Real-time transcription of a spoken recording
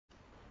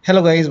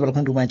Hello guys,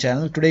 welcome to my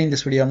channel. Today in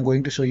this video I'm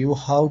going to show you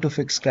how to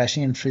fix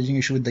crashing and freezing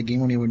issue with the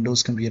game on your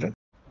Windows computer.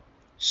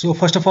 So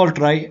first of all,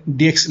 try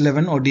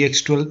DX11 or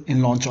DX12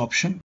 in launch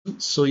option.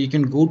 So you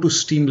can go to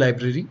Steam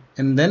library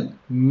and then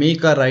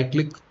make a right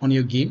click on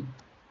your game,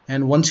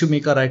 and once you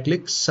make a right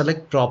click,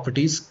 select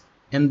properties,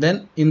 and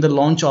then in the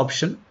launch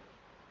option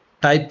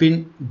type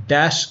in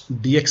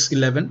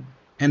 -DX11,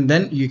 and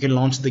then you can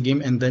launch the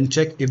game and then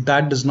check. If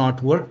that does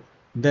not work,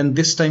 then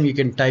this time you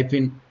can type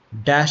in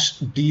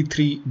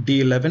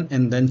 -D3D11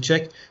 and then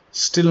check.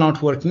 Still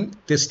not working,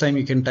 this time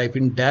you can type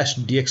in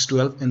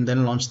 -DX12 and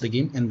then launch the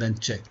game and then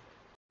check.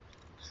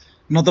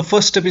 Now the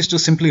first step is to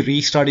simply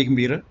restart your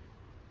computer.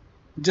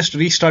 Just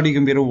restart your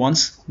computer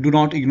once. Do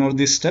not ignore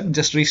this step.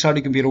 Just restart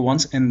your computer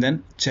once and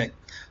then check.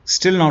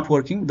 Still not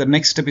working. The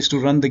next step is to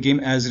run the game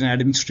as an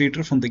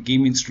administrator from the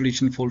game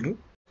installation folder.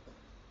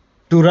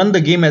 To run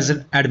the game as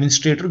an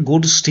administrator, go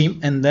to Steam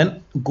and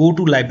then go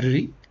to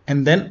library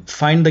and then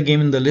find the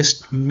game in the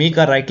list. Make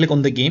a right click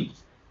on the game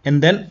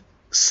and then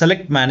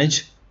select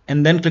manage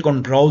and then click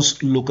on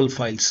browse local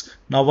files.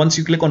 Now once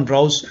you click on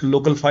browse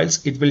local files,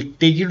 it will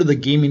take you to the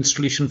game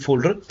installation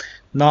folder.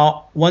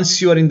 Now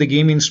once you are in the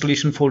game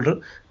installation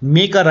folder,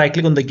 make a right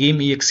click on the game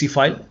exe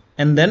file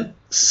and then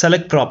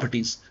select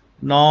properties.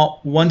 Now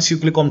once you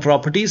click on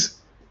properties,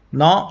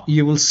 now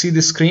you will see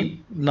the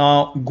screen.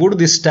 Now go to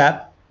this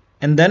tab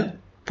and then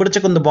put a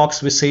check on the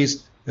box which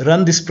says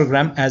run this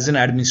program as an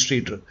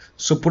administrator.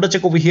 So put a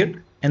check over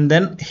here and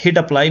then hit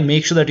apply.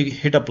 Make sure that you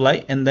hit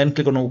apply and then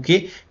click on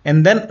OK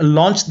and then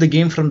launch the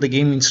game from the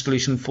game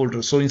installation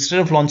folder. So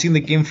instead of launching the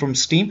game from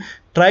Steam,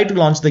 try to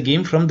launch the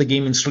game from the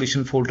game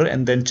installation folder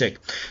and then check.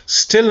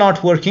 Still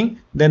not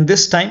working, then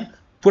this time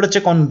put a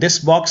check on this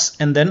box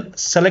and then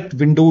select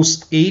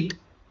Windows 8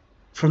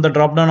 from the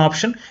drop down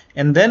option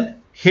and then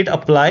hit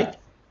apply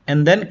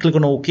and then click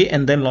on OK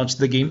and then launch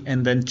the game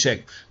and then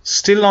check.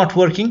 Still not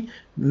working.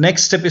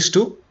 Next step is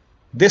to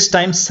this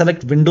time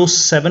select Windows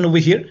 7 over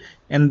here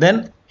and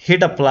then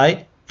hit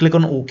apply, click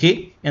on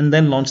OK and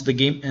then launch the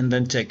game and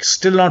then check.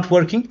 Still not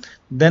working.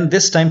 Then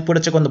this time put a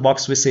check on the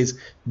box which says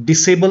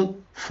disable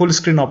full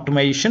screen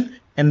optimization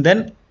and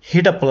then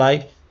hit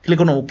apply,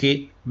 click on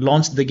OK,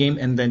 launch the game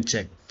and then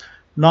check.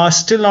 Now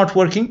still not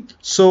working.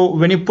 So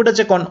when you put a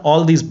check on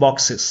all these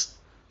boxes,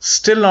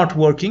 still not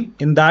working,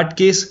 in that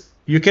case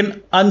you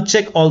can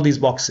uncheck all these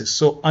boxes.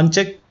 So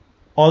uncheck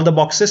all the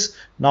boxes.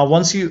 Now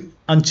once you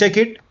uncheck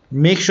it,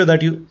 make sure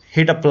that you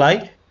hit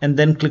apply and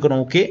then click on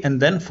OK and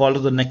then follow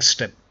the next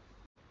step.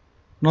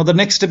 Now the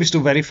next step is to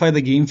verify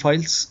the game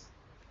files.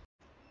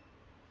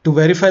 To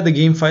verify the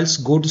game files,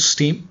 go to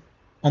Steam.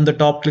 On the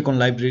top, click on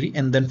library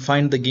and then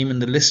find the game in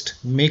the list.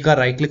 Make a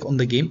right click on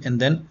the game and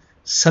then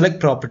select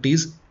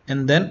properties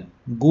and then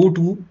go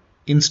to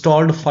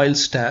installed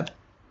files tab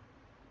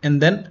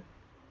and then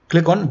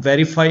click on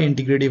verify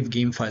integrity of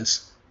game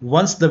files.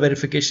 Once the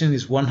verification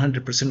is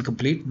 100%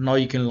 complete, now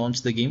you can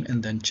launch the game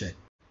and then check.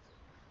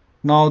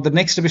 Now the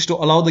next step is to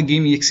allow the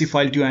game exe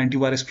file to your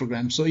antivirus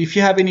program. So if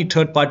you have any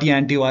third-party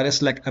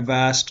antivirus like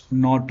Avast,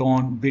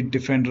 Norton,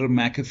 Bitdefender,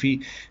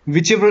 McAfee,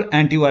 whichever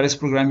antivirus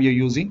program you're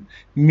using,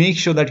 make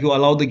sure that you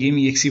allow the game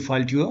exe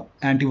file to your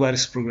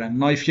antivirus program.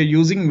 Now if you're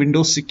using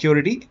Windows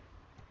Security,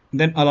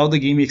 then allow the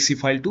game exe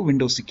file to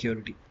Windows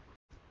Security.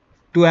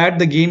 To add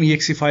the game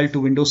exe file to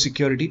Windows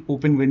Security,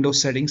 open Windows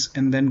Settings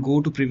and then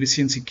go to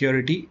Privacy and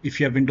Security. If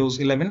you have Windows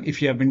 11,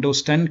 if you have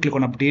Windows 10, click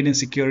on Update and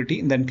Security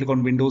and then click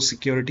on Windows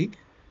Security.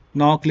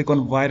 Now click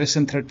on Virus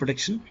and Threat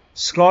Protection.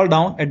 Scroll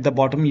down at the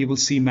bottom, you will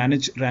see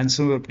Manage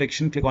Ransomware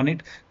Protection. Click on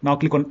it. Now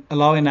click on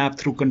Allow an app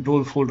through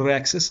Control Folder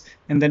Access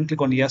and then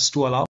click on Yes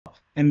to allow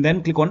and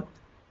then click on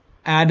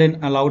Add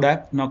an allowed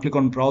app. Now click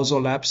on Browse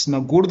all apps. Now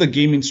go to the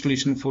game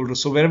installation folder.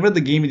 So wherever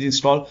the game is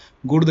installed,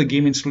 go to the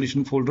game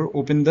installation folder,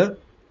 open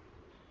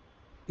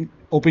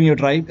your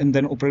drive and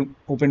then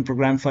open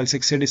program file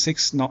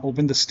 686. Now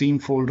open the Steam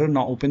folder.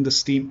 Now open the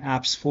Steam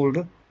apps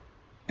folder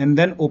and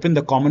then open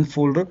the common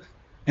folder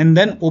and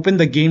then open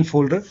the game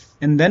folder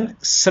and then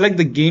select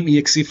the game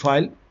exe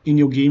file in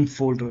your game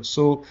folder.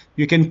 So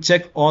you can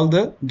check all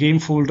the game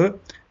folder.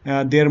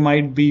 There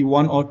might be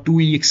 1 or 2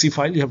 exe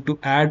file. You have to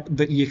add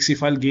the exe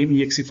file, game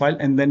exe file,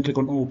 and then click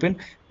on open.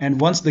 And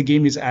once the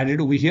game is added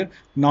over here,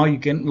 now you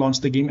can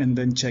launch the game and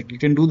then check. You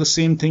can do the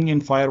same thing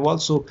in Firewall.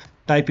 So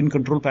type in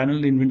control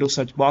panel in Windows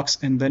search box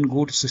and then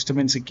go to System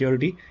and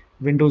Security,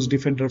 Windows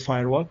Defender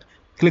Firewall.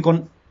 Click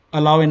on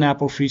allow an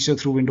app or feature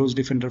through Windows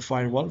Defender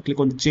Firewall. Click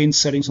on change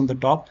settings on the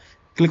top.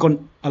 Click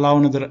on allow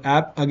another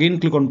app. Again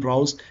click on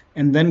browse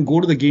and then go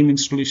to the game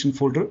installation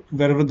folder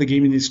wherever the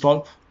game is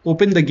installed.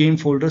 Open the game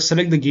folder,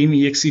 select the game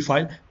exe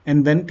file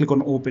and then click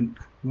on open.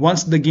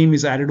 Once the game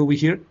is added over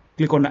here,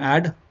 click on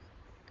add,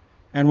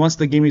 and once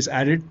the game is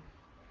added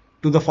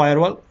to the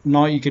firewall,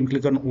 now you can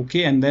click on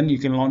OK and then you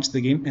can launch the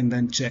game and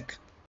then check.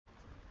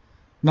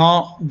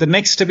 Now the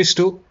next step is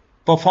to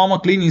perform a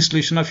clean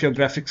installation of your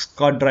graphics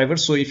card driver.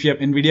 So if you have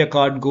NVIDIA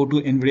card, go to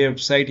NVIDIA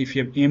website. If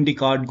you have AMD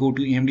card, go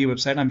to AMD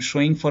website. I'm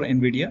showing for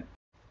NVIDIA.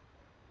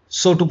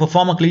 So to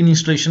perform a clean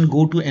installation,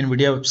 go to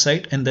NVIDIA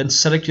website and then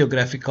select your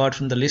graphic card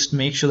from the list.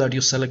 Make sure that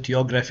you select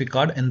your graphic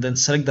card and then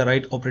select the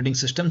right operating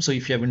system. So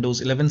if you have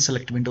Windows 11,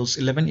 select Windows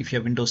 11. If you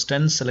have Windows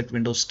 10, select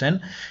Windows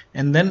 10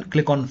 and then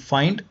click on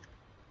Find.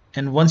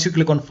 And once you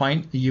click on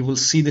Find, you will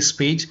see this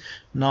page.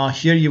 Now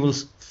here you will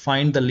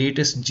find the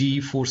latest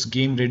GeForce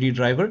Game Ready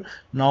driver.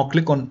 Now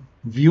click on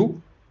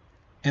View,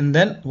 and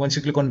then once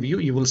you click on View,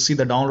 you will see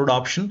the download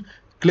option.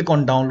 Click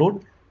on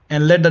Download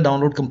and let the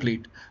download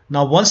complete.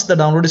 Now once the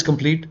download is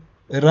complete,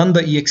 run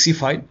the exe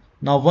file.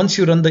 Now once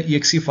you run the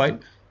exe file,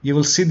 you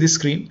will see this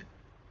screen.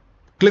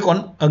 Click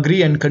on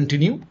Agree and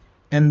Continue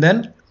and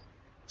then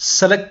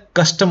select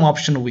Custom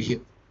option over here.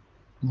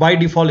 By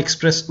default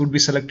Express would be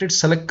selected.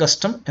 Select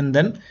Custom and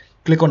then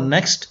click on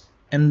Next,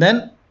 and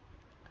then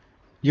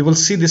you will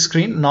see this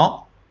screen.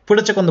 Now put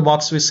a check on the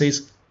box which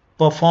says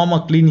perform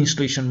a clean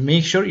installation.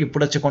 Make sure you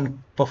put a check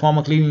on perform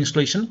a clean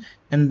installation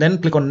and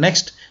then click on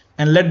Next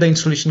and let the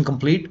installation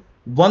complete.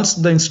 Once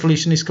the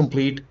installation is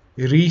complete,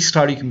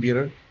 restart your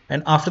computer,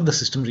 and after the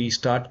system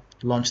restart,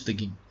 launch the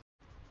game.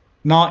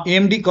 Now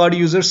AMD card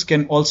users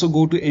can also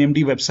go to AMD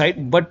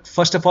website, but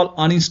first of all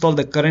uninstall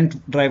the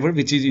current driver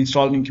which is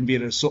installed in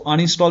computer. So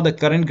uninstall the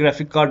current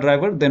graphic card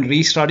driver, then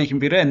restart your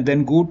computer and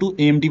then go to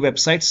AMD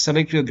website,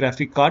 select your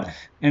graphic card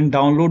and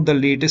download the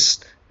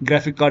latest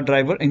graphic card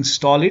driver,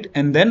 install it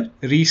and then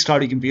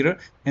restart your computer,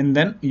 and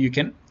then you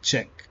can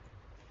check.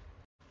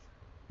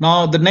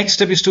 Now the next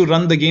step is to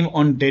run the game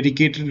on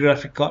dedicated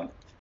graphic card.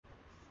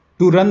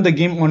 To run the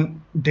game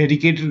on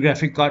dedicated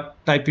graphic card,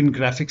 type in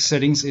graphics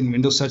settings in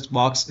Windows search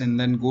box and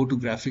then go to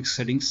graphics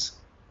settings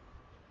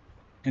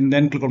and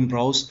then click on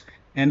browse,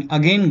 and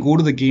again go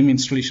to the game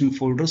installation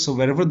folder. So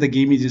wherever the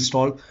game is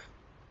installed,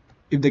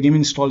 if the game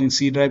is installed in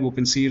C drive,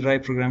 open C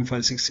drive, program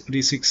file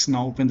 636.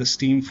 Now open the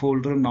Steam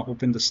folder. Now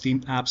open the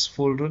Steam apps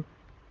folder.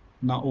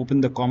 Now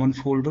open the common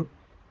folder.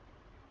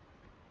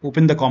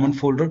 Open the common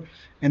folder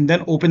and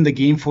then open the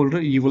game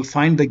folder. You will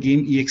find the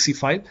game exe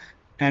file,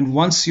 and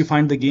once you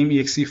find the game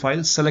exe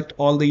file, select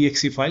all the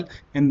exe file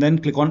and then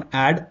click on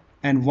add,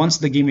 and once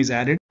the game is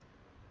added,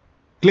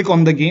 click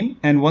on the game,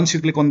 and once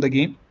you click on the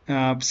game,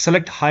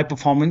 select high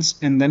performance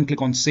and then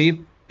click on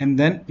save, and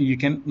then you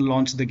can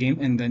launch the game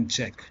and then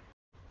check.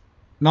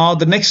 Now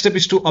the next step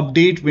is to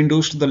update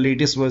Windows to the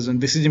latest version.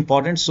 This is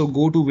important, so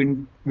go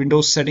to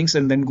Windows settings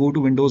and then go to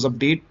Windows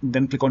update,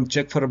 then click on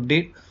check for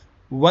update.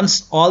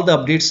 Once all the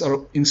updates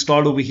are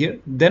installed over here,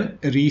 then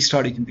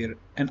restart your computer,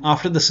 and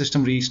after the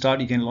system restart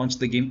you can launch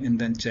the game and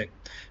then check.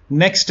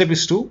 Next step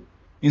is to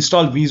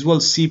install Visual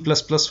C++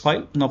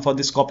 file. Now for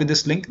this, copy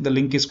this link. The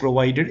link is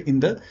provided in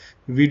the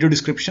video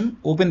description.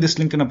 Open this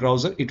link in a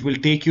browser. It will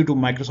take you to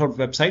Microsoft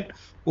website.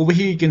 Over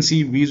here you can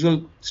see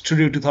Visual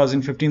Studio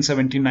 2015,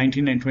 17,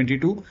 19 and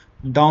 22.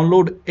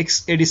 Download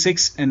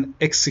x86 and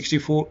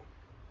x64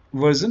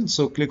 version,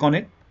 so click on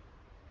it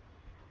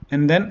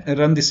and then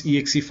run this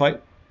exe file.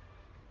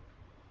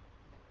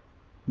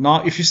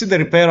 Now if you see the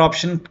repair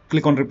option,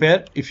 click on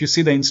repair. If you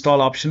see the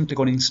install option, click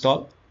on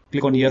install.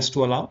 Click on yes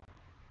to allow,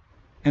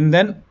 and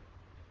then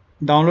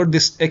download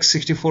this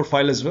x64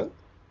 file as well.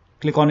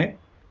 Click on it.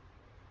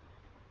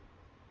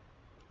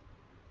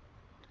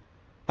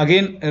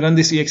 Again run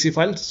this exe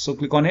file, so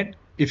click on it.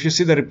 If you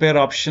see the repair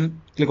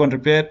option, click on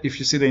repair. If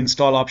you see the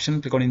install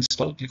option, click on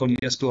install. Click on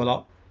yes to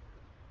allow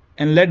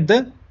and let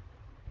the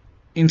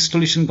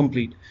installation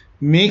complete.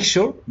 Make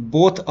sure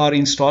both are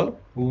installed.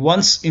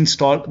 Once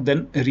installed,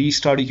 then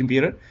restart your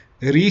computer.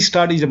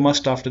 Restart is a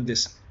must after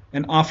this,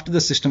 and after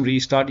the system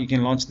restart you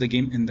can launch the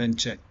game and then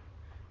check.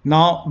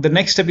 Now the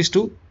next step is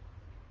to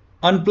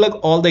unplug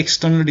all the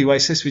external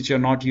devices which you are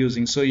not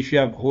using. So if you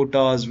have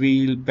HOTAs,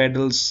 wheel,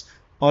 pedals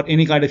or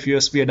any kind of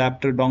USB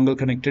adapter, dongle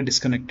connected,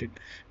 disconnect it.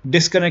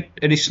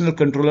 Disconnect additional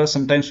controller.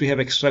 Sometimes we have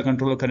extra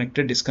controller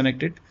connected,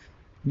 disconnect it.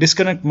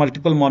 Disconnect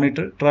multiple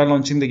monitor. Try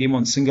launching the game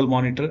on single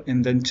monitor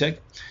and then check.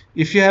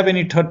 If you have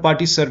any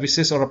third-party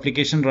services or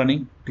application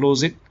running,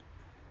 close it.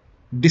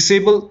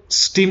 Disable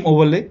Steam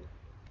overlay.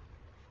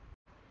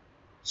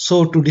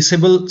 So to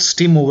disable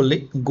Steam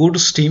overlay, go to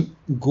Steam,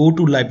 go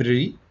to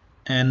library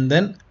and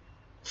then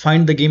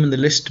find the game in the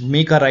list.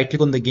 Make a right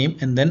click on the game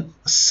and then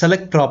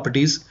select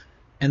properties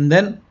and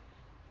then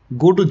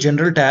go to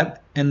general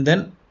tab and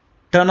then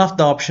turn off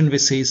the option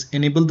which says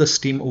enable the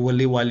Steam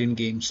overlay while in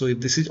game. So if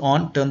this is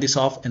on, turn this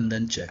off and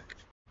then check.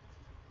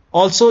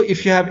 Also,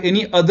 if you have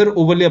any other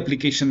overlay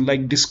application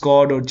like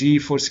Discord or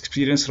GeForce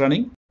Experience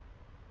running,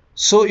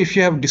 so if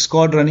you have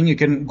Discord running, you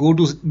can go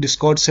to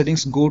Discord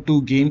settings, go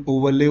to game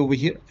overlay over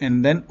here,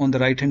 and then on the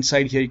right hand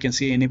side here you can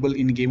see enable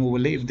in-game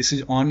overlay. If this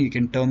is on, you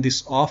can turn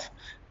this off.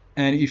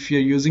 And if you're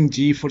using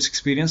GeForce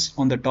Experience,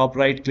 on the top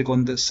right click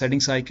on the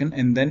settings icon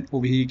and then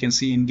over here you can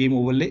see in-game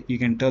overlay. You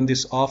can turn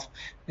this off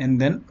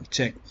and then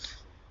check.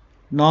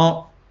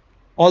 Now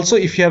also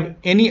if you have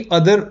any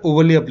other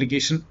overlay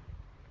application,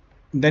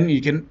 then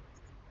you can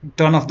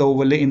turn off the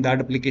overlay in that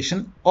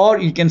application, or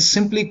you can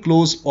simply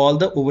close all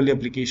the overlay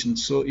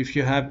applications. So if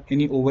you have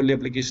any overlay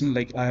application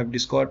like I have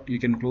Discord, you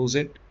can close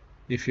it.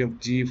 If you have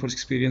GeForce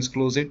Experience,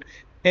 close it.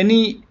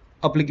 Any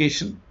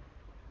application,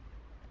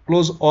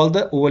 close all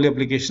the overlay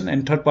application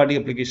and third-party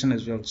application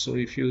as well. So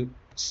if you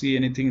see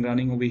anything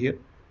running over here,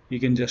 you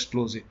can just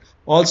close it.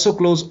 Also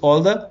close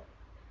all the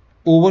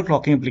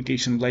overclocking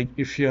application, like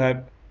if you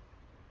have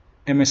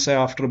MSI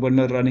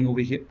Afterburner running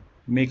over here,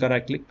 make a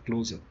right click,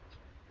 close it.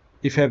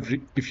 If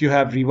you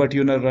have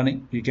ReverTuner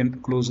running, you can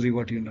close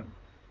ReverTuner.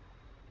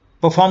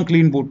 Perform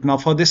clean boot. Now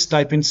for this,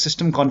 type in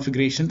system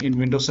configuration in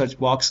Windows search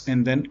box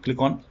and then click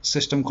on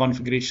system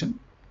configuration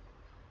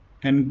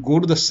and go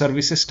to the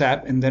services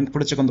tab and then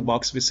put a check on the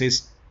box which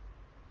says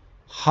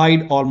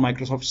hide all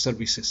Microsoft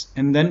services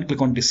and then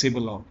click on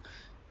disable all.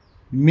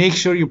 Make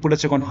sure you put a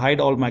check on hide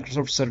all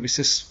Microsoft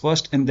services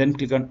first and then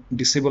click on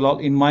disable all.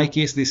 In my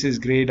case, this is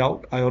grayed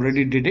out. I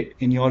already did it.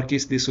 In your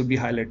case, this will be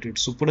highlighted.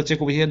 So put a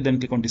check over here, then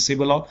click on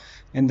disable all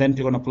and then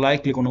click on apply,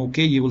 click on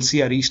OK. You will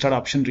see a restart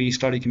option,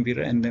 restart your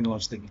computer and then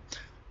launch the game.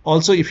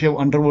 Also, if you have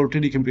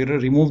undervolted your computer,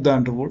 remove the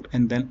undervolt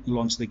and then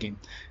launch the game.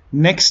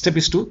 Next step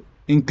is to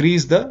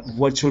increase the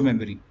virtual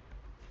memory.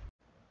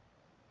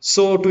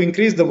 So to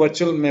increase the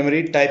virtual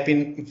memory, type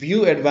in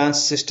view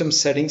advanced system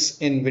settings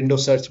in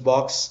Windows search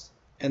box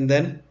and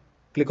then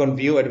click on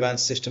view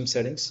advanced system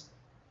settings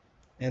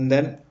and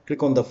then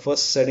click on the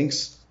first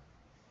settings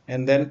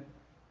and then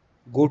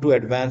go to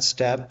advanced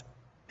tab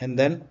and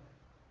then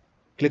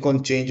click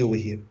on change over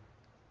here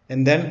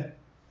and then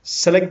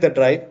select the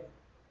drive.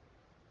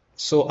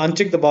 So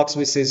uncheck the box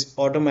which says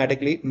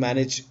automatically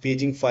manage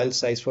paging file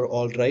size for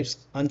all drives.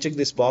 Uncheck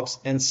this box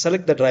and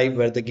select the drive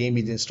where the game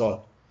is installed.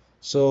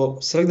 So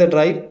select the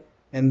drive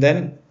and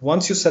then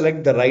once you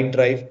select the right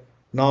drive,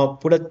 now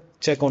put a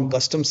check on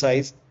custom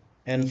size,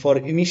 and for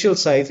initial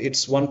size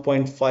it's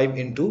 1.5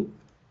 into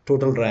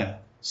total RAM.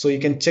 So you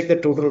can check the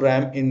total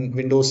RAM in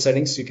Windows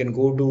settings. You can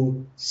go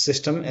to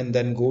system and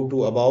then go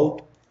to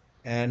about,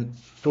 and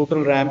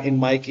total RAM in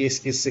my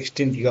case is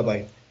 16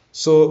 GB.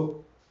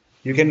 So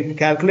you can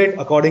calculate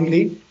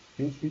accordingly.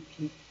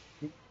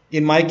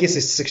 In my case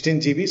it's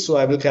 16 GB, so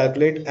I will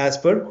calculate as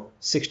per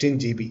 16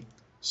 GB.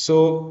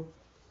 So,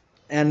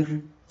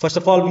 and first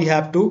of all we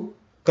have to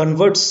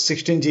convert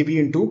 16 GB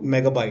into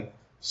megabyte.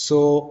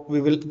 So we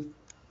will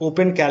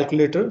open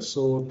calculator.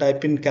 So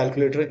type in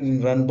calculator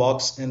in run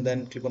box and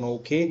then click on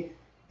OK.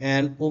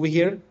 And over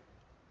here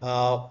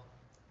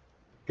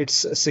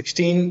it's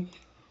 16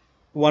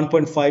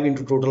 1.5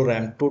 into total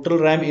RAM. Total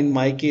RAM in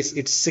my case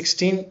it's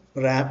 16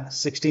 RAM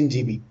 16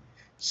 GB.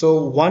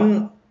 So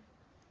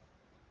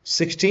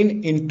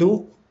 16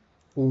 into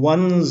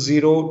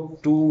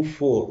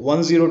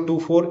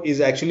 1024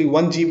 is actually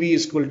 1 GB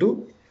is equal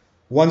to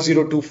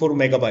 1024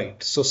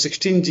 megabyte. So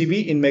 16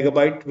 GB in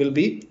megabyte will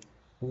be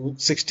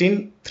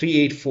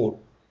 16384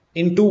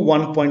 into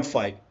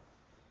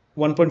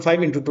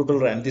 1.5 into total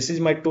RAM. This is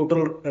my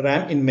total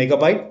RAM in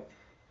megabyte.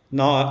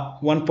 Now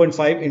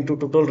 1.5 into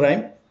total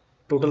RAM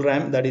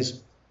that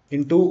is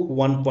into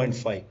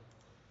 1.5.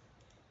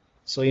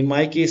 So in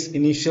my case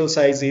initial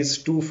size is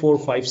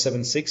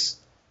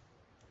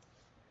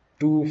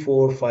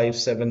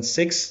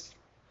 24576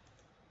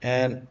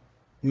 and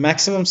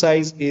maximum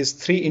size is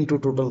 3 into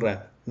total RAM.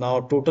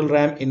 Now total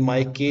RAM in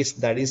my case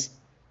that is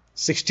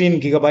 16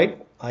 GB.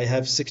 I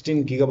have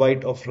 16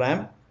 GB of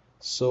RAM.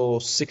 So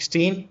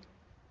 16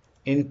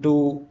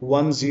 into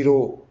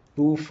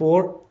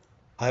 1024.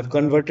 I have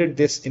converted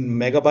this in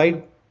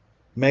megabyte.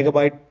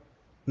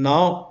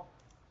 Now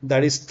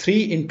that is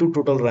 3 into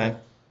total RAM.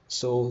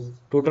 So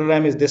total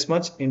RAM is this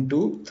much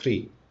into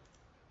 3.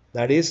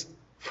 That is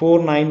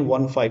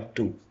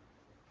 49152.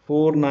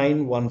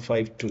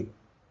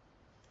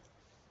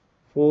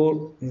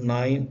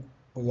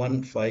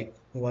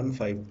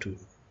 49152.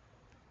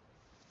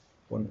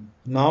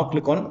 Now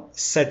click on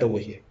set over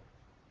here.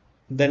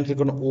 Then click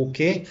on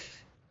OK.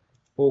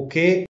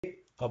 OK.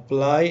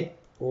 Apply.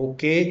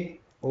 OK.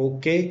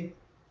 OK.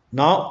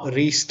 Now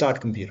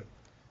restart computer.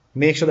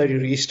 Make sure that you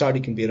restart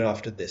your computer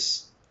after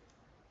this.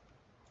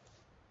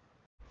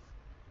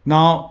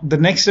 Now the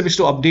next step is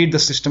to update the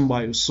system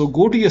BIOS. So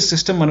go to your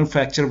system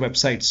manufacturer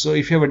website. So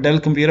if you have a Dell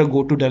computer,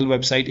 go to Dell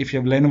website. If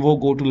you have Lenovo,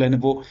 go to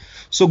Lenovo.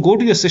 So go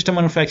to your system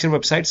manufacturer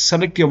website,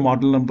 select your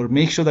model number,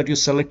 make sure that you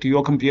select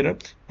your computer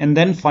and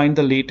then find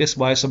the latest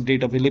BIOS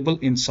update available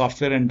in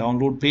software and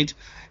download page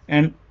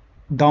and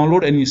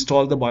download and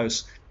install the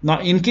BIOS. Now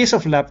in case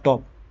of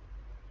laptop,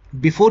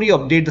 before you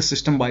update the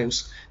system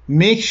BIOS,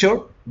 make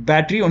sure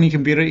battery on your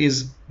computer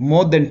is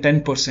more than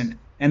 10%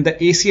 and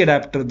the AC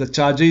adapter, the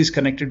charger, is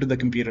connected to the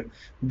computer.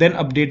 Then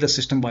update the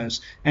system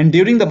BIOS. And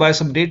during the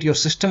BIOS update, your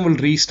system will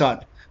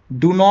restart.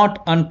 Do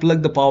not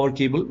unplug the power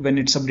cable when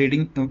it's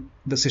updating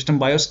the system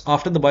BIOS.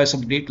 After the BIOS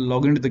update,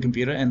 log into the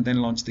computer and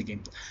then launch the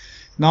game.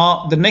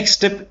 Now the next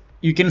step,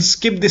 you can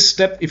skip this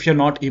step if you're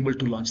not able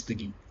to launch the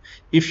game.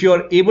 If you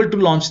are able to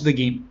launch the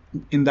game,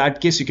 in that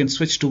case you can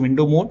switch to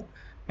window mode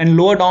and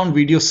lower down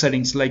video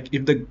settings. Like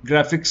if the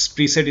graphics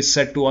preset is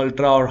set to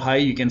ultra or high,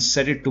 you can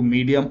set it to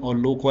medium or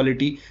low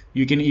quality.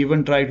 You can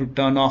even try to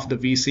turn off the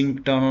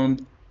VSync,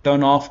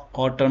 turn off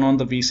or turn on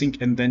the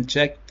VSync and then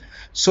check.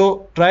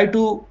 So try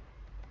to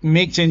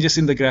make changes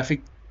in the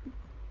graphic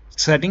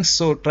settings.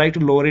 So try to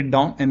lower it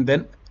down and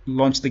then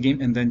launch the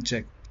game and then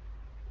check.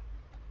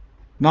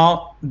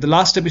 Now the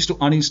last step is to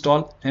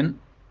uninstall and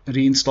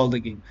reinstall the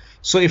game.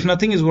 So if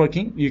nothing is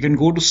working, you can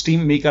go to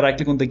Steam, make a right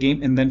click on the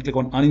game, and then click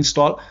on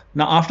uninstall.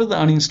 Now after the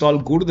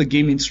uninstall, go to the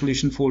game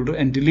installation folder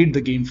and delete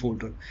the game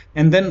folder,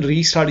 and then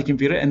restart your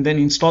computer and then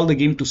install the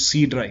game to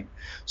C drive.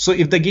 So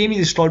if the game is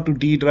installed to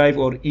D drive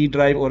or E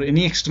drive or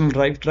any external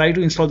drive, try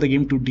to install the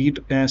game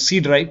to C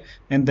drive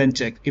and then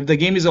check. If the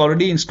game is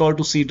already installed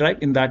to C drive,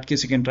 in that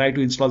case you can try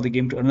to install the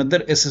game to another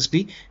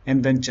SSD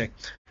and then check.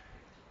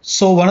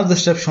 So one of the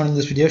steps shown in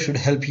this video should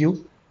help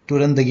you to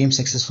run the game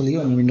successfully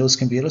on Windows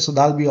computer. So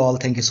that'll be all.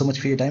 Thank you so much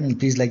for your time, and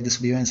please like this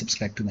video and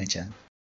subscribe to my channel.